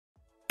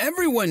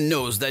Everyone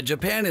knows that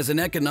Japan is an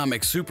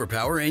economic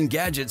superpower in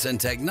gadgets and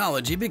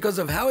technology because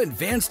of how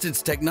advanced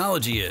its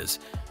technology is.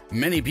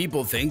 Many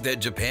people think that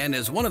Japan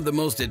is one of the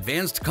most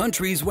advanced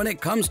countries when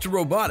it comes to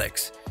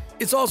robotics.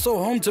 It's also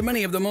home to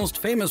many of the most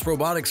famous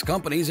robotics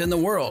companies in the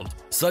world,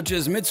 such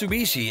as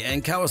Mitsubishi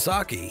and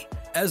Kawasaki.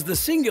 As the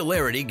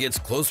singularity gets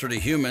closer to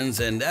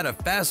humans and at a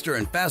faster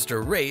and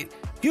faster rate,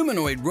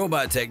 humanoid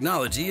robot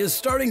technology is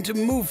starting to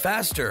move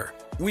faster.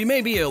 We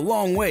may be a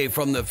long way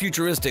from the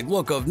futuristic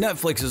look of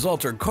Netflix's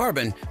Altered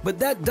Carbon, but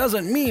that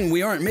doesn't mean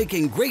we aren't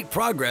making great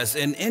progress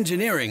in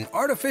engineering,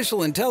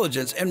 artificial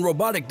intelligence, and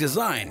robotic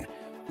design.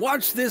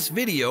 Watch this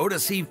video to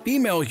see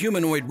female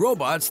humanoid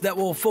robots that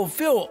will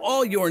fulfill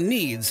all your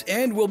needs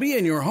and will be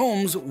in your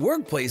homes,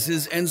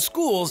 workplaces, and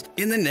schools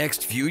in the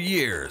next few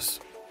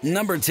years.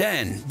 Number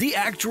 10. The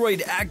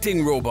Actroid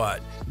Acting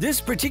Robot.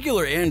 This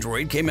particular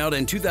android came out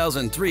in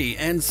 2003,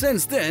 and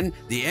since then,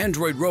 the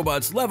android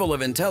robot's level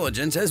of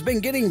intelligence has been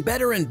getting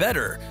better and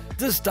better.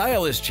 The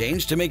style has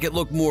changed to make it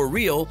look more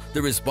real,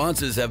 the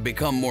responses have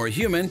become more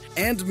human,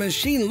 and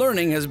machine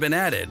learning has been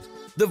added.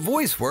 The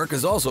voice work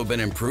has also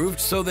been improved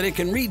so that it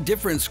can read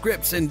different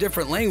scripts in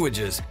different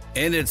languages,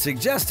 and it's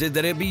suggested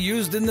that it be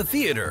used in the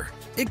theater.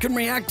 It can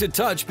react to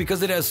touch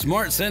because it has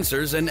smart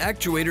sensors and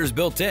actuators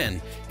built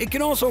in. It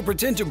can also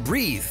pretend to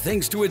breathe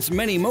thanks to its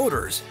many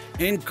motors.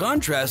 In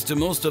contrast to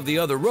most of the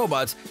other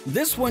robots,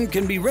 this one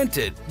can be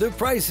rented. The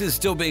price is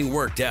still being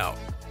worked out.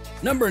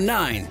 Number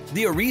 9.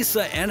 The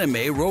Arisa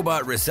Anime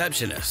Robot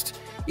Receptionist.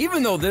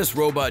 Even though this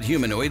robot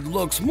humanoid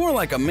looks more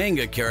like a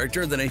manga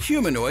character than a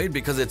humanoid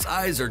because its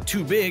eyes are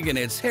too big and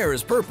its hair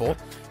is purple,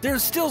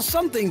 there's still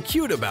something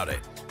cute about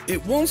it.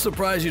 It won't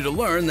surprise you to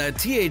learn that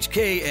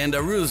THK and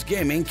Arus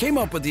Gaming came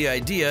up with the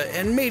idea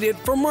and made it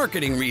for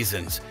marketing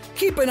reasons.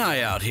 Keep an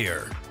eye out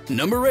here.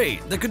 Number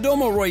 8. The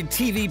Kodomoroid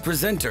TV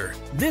Presenter.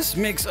 This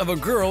mix of a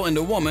girl and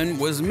a woman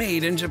was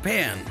made in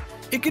Japan.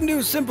 It can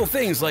do simple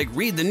things like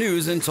read the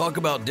news and talk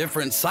about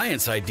different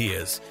science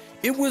ideas.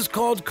 It was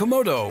called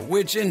Komodo,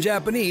 which in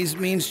Japanese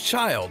means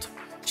child.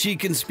 She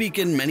can speak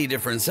in many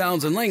different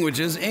sounds and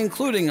languages,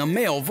 including a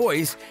male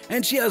voice,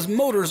 and she has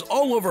motors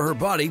all over her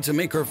body to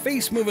make her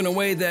face move in a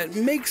way that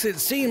makes it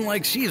seem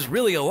like she's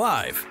really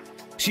alive.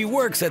 She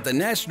works at the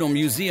National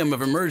Museum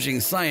of Emerging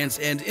Science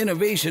and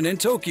Innovation in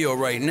Tokyo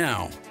right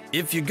now.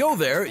 If you go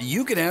there,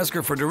 you can ask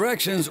her for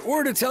directions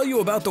or to tell you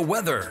about the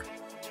weather.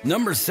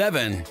 Number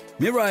 7.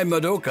 Mirai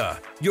Madoka,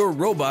 your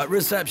robot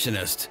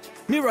receptionist.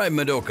 Mirai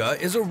Madoka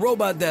is a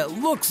robot that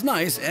looks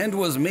nice and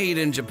was made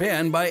in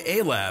Japan by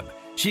A-Lab.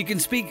 She can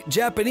speak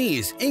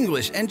Japanese,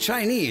 English, and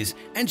Chinese,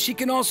 and she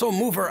can also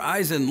move her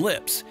eyes and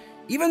lips.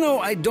 Even though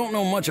I don't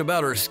know much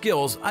about her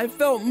skills, I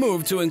felt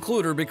moved to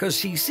include her because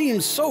she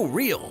seems so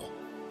real.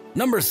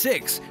 Number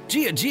 6.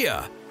 Gia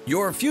Gia,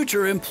 your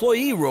future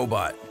employee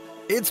robot.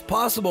 It's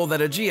possible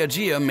that a Gia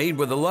Gia made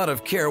with a lot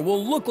of care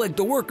will look like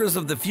the workers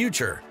of the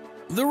future.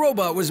 The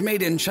robot was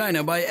made in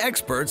China by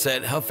experts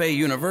at Hefei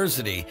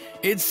University.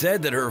 It's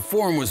said that her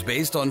form was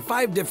based on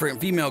 5 different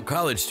female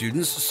college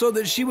students so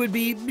that she would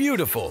be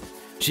beautiful.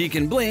 She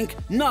can blink,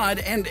 nod,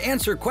 and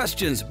answer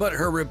questions, but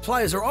her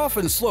replies are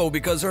often slow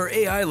because her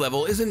AI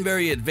level isn't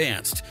very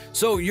advanced.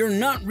 So you're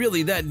not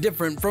really that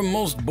different from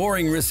most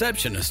boring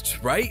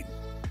receptionists, right?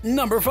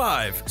 Number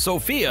 5.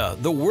 Sophia,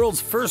 the world's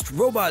first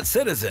robot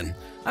citizen.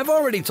 I've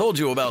already told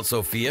you about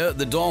Sophia,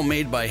 the doll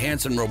made by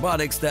Hanson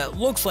Robotics that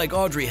looks like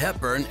Audrey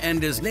Hepburn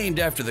and is named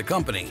after the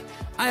company.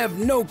 I have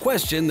no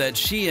question that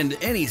she and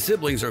any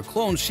siblings or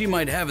clones she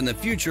might have in the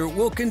future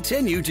will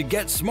continue to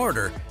get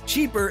smarter,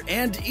 cheaper,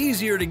 and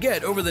easier to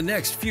get over the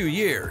next few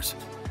years.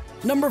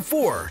 Number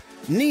 4.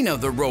 Nina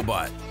the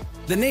robot.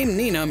 The name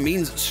Nina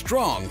means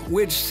strong,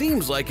 which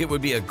seems like it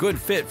would be a good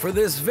fit for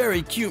this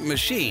very cute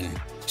machine.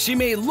 She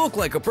may look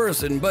like a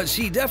person, but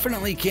she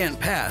definitely can't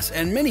pass,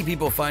 and many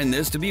people find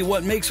this to be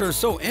what makes her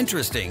so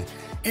interesting.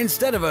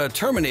 Instead of a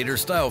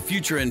Terminator-style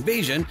future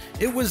invasion,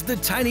 it was the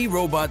tiny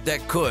robot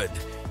that could.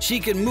 She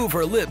can move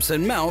her lips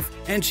and mouth,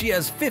 and she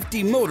has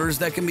 50 motors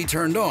that can be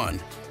turned on.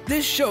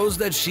 This shows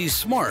that she's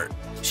smart.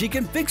 She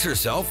can fix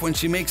herself when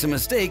she makes a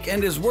mistake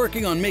and is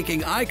working on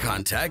making eye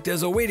contact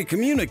as a way to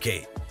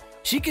communicate.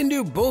 She can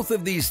do both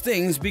of these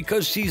things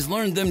because she's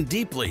learned them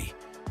deeply.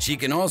 She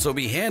can also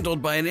be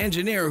handled by an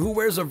engineer who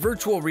wears a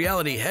virtual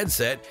reality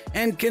headset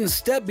and can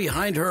step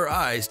behind her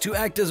eyes to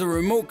act as a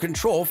remote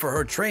control for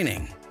her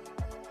training.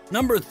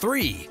 Number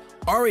 3.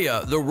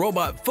 Aria, the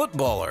robot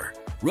footballer.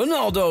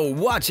 Ronaldo,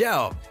 watch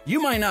out! You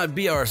might not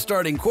be our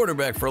starting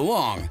quarterback for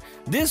long.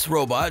 This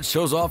robot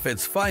shows off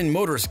its fine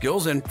motor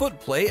skills and foot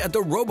play at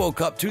the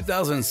RoboCup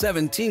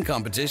 2017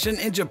 competition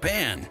in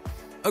Japan.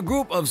 A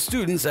group of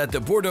students at the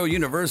Bordeaux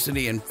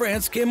University in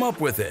France came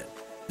up with it.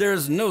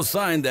 There's no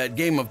sign that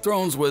Game of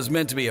Thrones was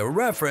meant to be a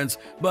reference,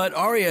 but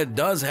Arya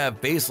does have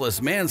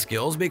faceless man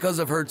skills because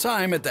of her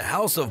time at the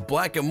House of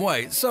Black and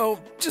White, so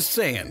just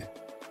saying.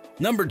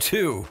 Number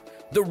 2.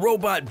 The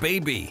Robot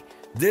Baby.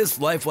 This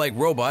lifelike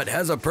robot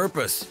has a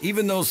purpose,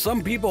 even though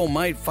some people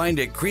might find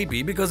it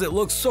creepy because it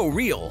looks so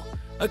real.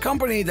 A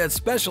company that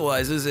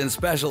specializes in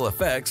special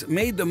effects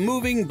made the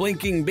moving,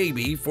 blinking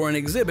baby for an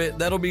exhibit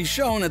that'll be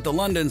shown at the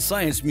London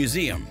Science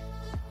Museum.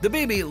 The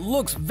baby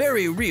looks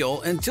very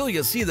real until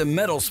you see the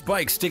metal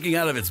spikes sticking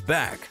out of its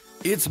back.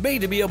 It's made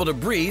to be able to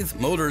breathe,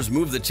 motors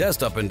move the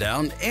chest up and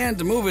down, and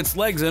to move its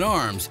legs and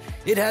arms.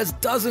 It has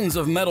dozens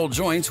of metal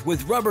joints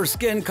with rubber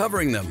skin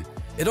covering them.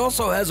 It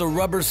also has a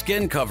rubber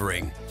skin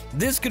covering.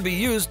 This could be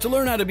used to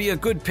learn how to be a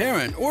good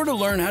parent or to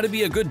learn how to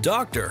be a good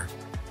doctor.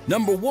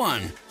 Number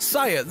 1.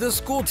 Saya, the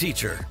school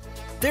teacher.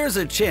 There's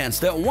a chance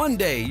that one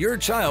day your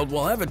child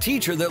will have a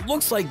teacher that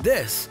looks like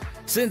this.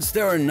 Since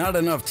there are not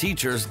enough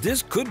teachers,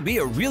 this could be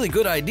a really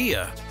good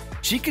idea.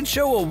 She can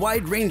show a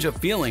wide range of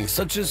feelings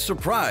such as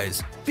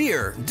surprise,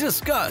 fear,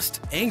 disgust,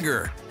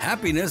 anger,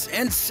 happiness,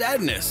 and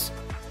sadness.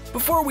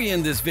 Before we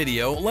end this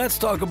video, let's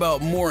talk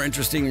about more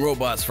interesting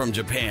robots from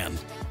Japan.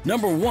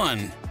 Number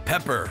 1.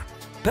 Pepper.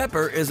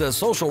 Pepper is a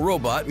social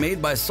robot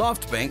made by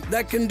SoftBank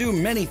that can do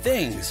many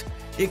things.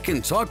 It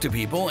can talk to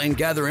people and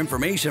gather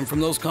information from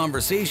those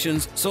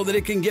conversations so that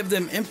it can give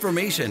them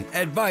information,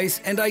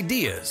 advice, and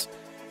ideas.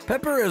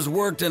 Pepper has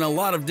worked in a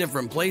lot of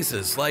different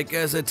places, like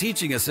as a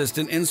teaching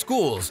assistant in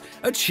schools,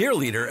 a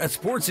cheerleader at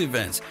sports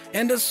events,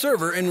 and a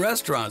server in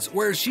restaurants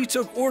where she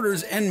took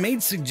orders and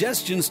made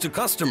suggestions to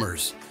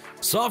customers.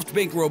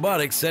 SoftBank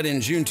Robotics said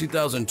in June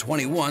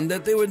 2021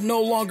 that they would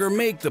no longer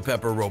make the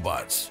Pepper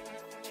robots.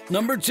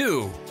 Number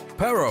 2.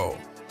 Pero.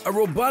 A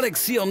robotic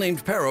seal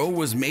named Pero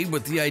was made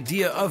with the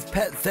idea of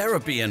pet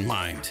therapy in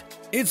mind.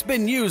 It's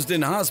been used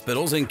in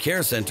hospitals and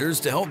care centers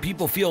to help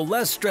people feel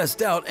less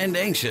stressed out and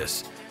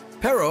anxious.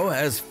 Pero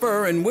has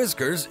fur and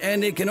whiskers,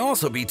 and it can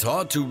also be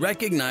taught to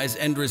recognize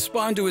and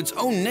respond to its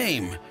own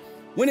name.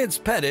 When it's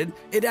petted,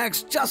 it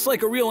acts just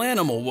like a real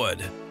animal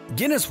would.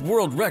 Guinness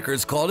World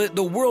Records called it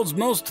the world's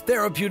most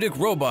therapeutic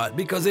robot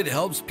because it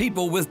helps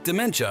people with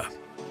dementia.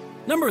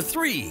 Number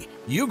 3.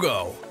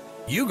 Yugo.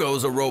 Yugo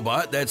is a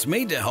robot that's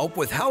made to help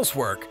with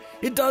housework.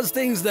 It does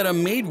things that a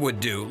maid would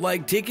do,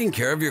 like taking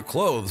care of your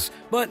clothes,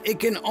 but it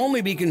can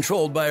only be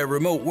controlled by a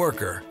remote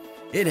worker.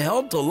 It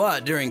helped a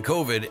lot during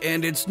COVID,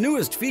 and its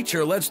newest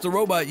feature lets the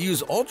robot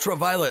use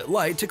ultraviolet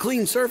light to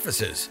clean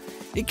surfaces.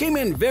 It came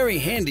in very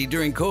handy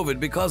during COVID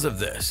because of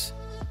this.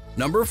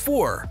 Number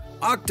 4.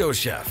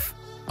 OctoChef.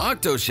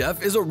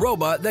 OctoChef is a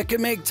robot that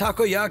can make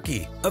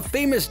takoyaki, a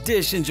famous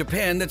dish in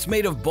Japan that's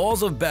made of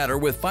balls of batter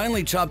with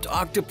finely chopped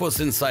octopus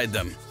inside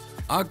them.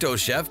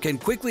 OctoChef can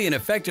quickly and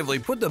effectively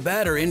put the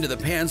batter into the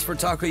pans for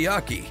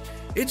takoyaki.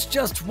 It's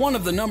just one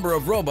of the number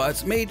of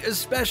robots made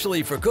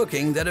especially for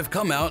cooking that have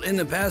come out in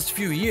the past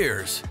few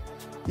years.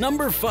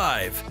 Number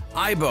 5.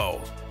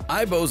 Aibo.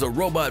 Aibo's a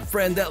robot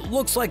friend that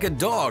looks like a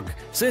dog.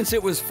 Since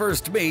it was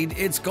first made,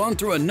 it's gone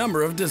through a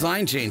number of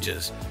design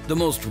changes. The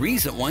most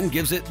recent one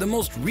gives it the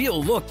most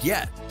real look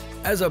yet.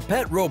 As a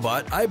pet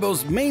robot,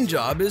 Aibo's main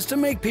job is to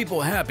make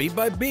people happy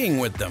by being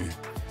with them.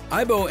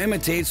 Aibo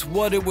imitates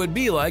what it would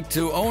be like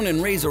to own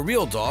and raise a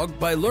real dog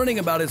by learning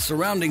about its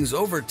surroundings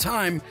over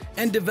time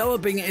and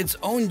developing its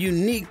own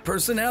unique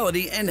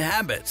personality and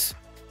habits.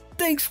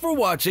 Thanks for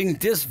watching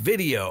this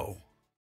video.